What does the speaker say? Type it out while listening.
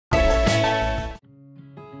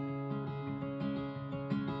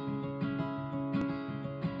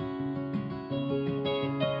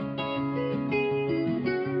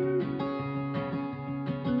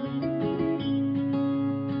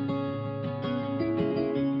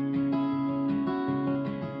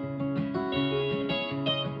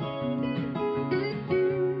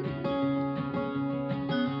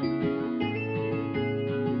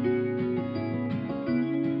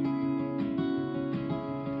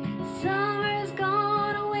Summer's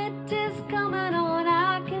gone, winter's coming on.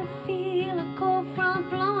 I can feel a cold front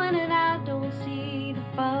blowing, and I don't see the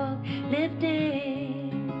fog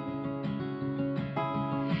lifting.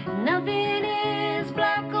 Nothing is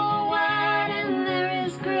black or white, and there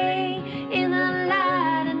is gray in the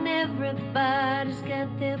light, and everybody's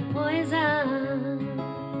got their poison.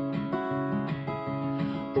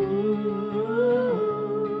 Ooh,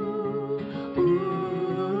 ooh.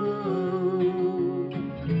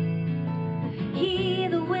 Hear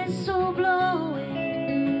the whistle blowing.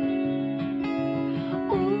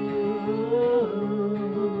 Ooh,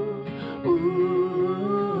 ooh.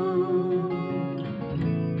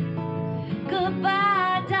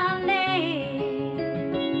 Goodbye, darling.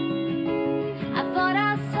 I thought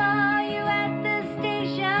I saw you at the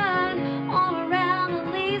station. All around the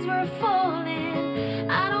leaves were falling.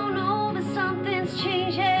 I don't know, but something's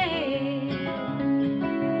changing.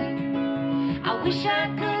 I wish I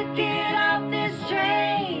could get off this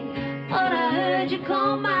train. Thought I heard you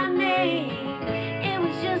call my name. It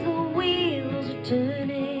was just the wheels are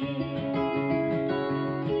turning.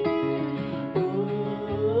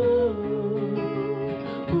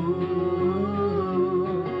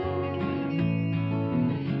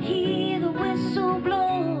 Hear the whistle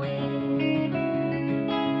blowing.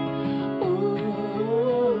 Ooh,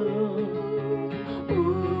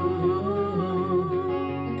 ooh.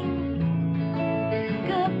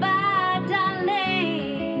 Goodbye, darling.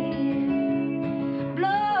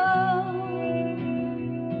 Blow,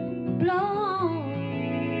 blow,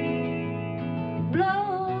 blow.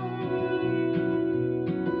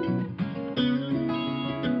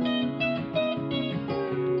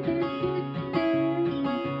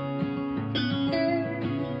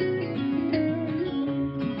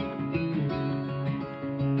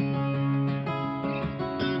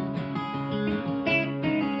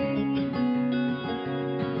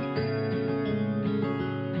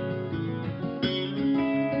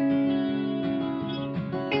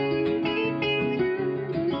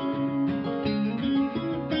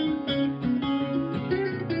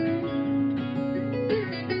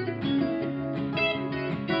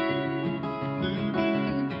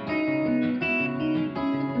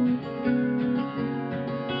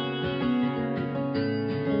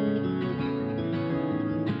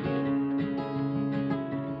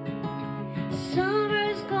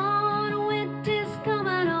 Summer's gone, winter's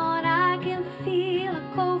coming on. I can feel a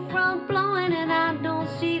cold front blowing, and I don't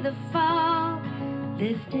see the fog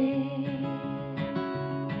lifting.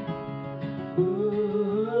 Ooh,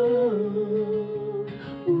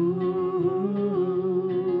 ooh.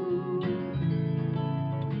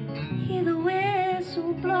 Hear the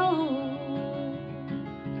whistle blow.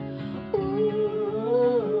 Ooh,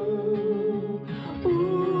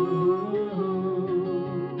 ooh.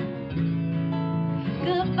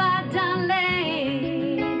 Goodbye,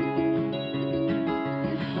 darling.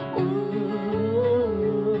 Ooh,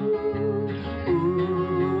 ooh.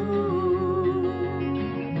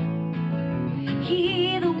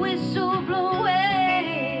 Hear the whistle blowing.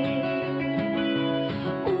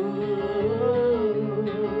 Ooh,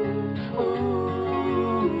 ooh.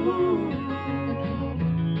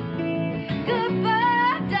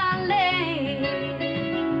 Goodbye, darling.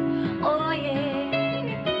 Oh yeah.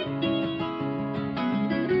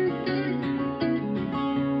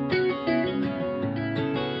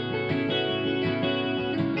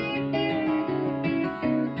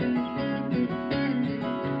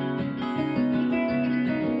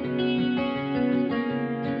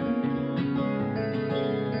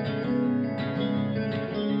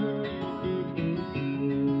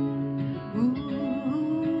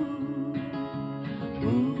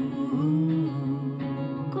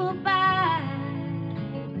 Goodbye,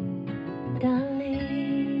 darling.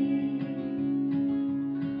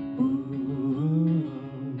 Ooh,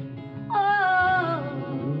 oh,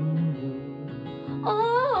 oh,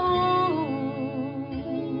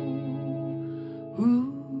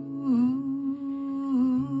 ooh.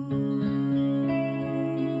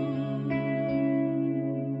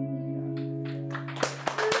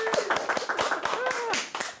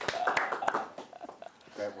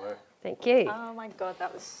 Great work. Thank you. Oh my God,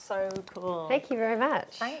 that was so cool. Thank you very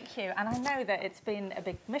much. Thank you. And I know that it's been a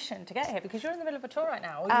big mission to get here because you're in the middle of a tour right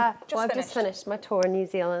now. Or Well, I've just finished my tour in New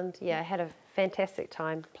Zealand. Yeah, I had a fantastic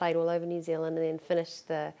time. Played all over New Zealand and then finished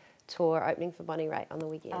the tour opening for Bonnie Raitt on the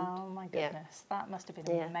weekend. Oh my goodness, that must have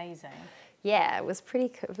been amazing. Yeah, it was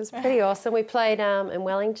pretty awesome. We played in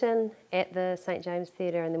Wellington at the St James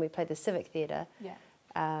Theatre, and then we played the Civic Theatre. Yeah.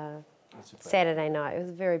 Saturday night. It was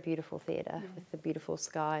a very beautiful theatre with the beautiful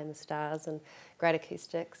sky and the stars and great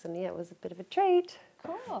acoustics, and yeah, it was a bit of a treat.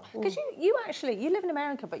 Cool. Because you live in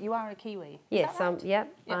America, but you are a Kiwi. Is Yes, that right?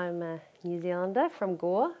 yep. I'm a New Zealander from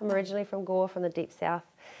Gore. I'm originally from Gore, from the deep south,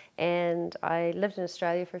 and I lived in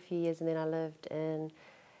Australia for a few years, and then I lived in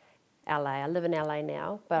LA. I live in LA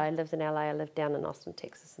now, but I lived in LA. I lived down in Austin,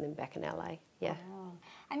 Texas, and then back in LA. Yeah. Oh.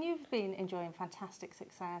 And you've been enjoying fantastic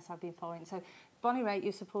success. I've been following. So Bonnie Raitt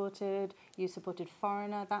you supported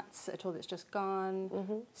Foreigner, that's a tour that's just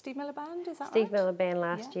gone. Steve Miller Band, is that right? Steve Miller Band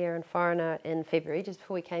last year and Foreigner in February, just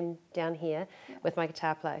before we came down here with my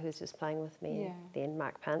guitar player who was just playing with me then,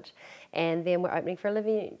 Mark Punch. And then we're opening for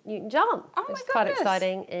Olivia Newton-John, which is quite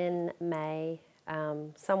exciting, in May,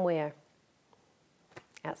 somewhere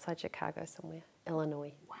outside Chicago somewhere,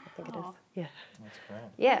 Illinois, I think it is. Yeah. That's great.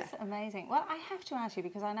 Yeah. That's amazing. Well, I have to ask you,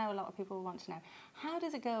 because I know a lot of people want to know, how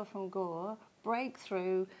does a girl from Gore break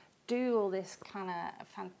through, do all this kind of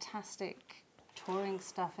fantastic touring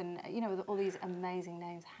stuff and, you know, with all these amazing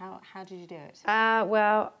names? How did you do it?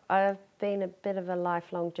 Well, I've been a bit of a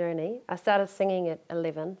lifelong journey. I started singing at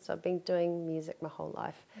 11, so I've been doing music my whole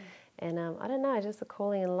life. And I don't know, just a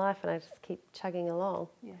calling in life, and I just keep chugging along.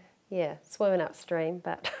 Yeah, swimming upstream,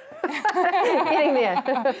 but getting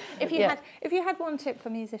there. If you had one tip for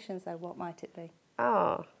musicians, though, what might it be?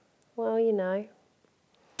 Oh, well, you know,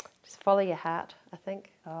 just follow your heart, I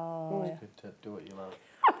think. Oh, That's a good tip. Do what you love.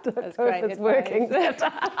 that's Or great if it's advice. working.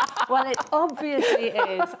 Well, it obviously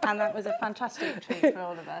is, and that was a fantastic treat for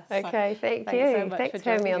all of us. Okay, So thank thanks you. so much Thanks for for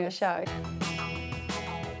having me joining on the us. show.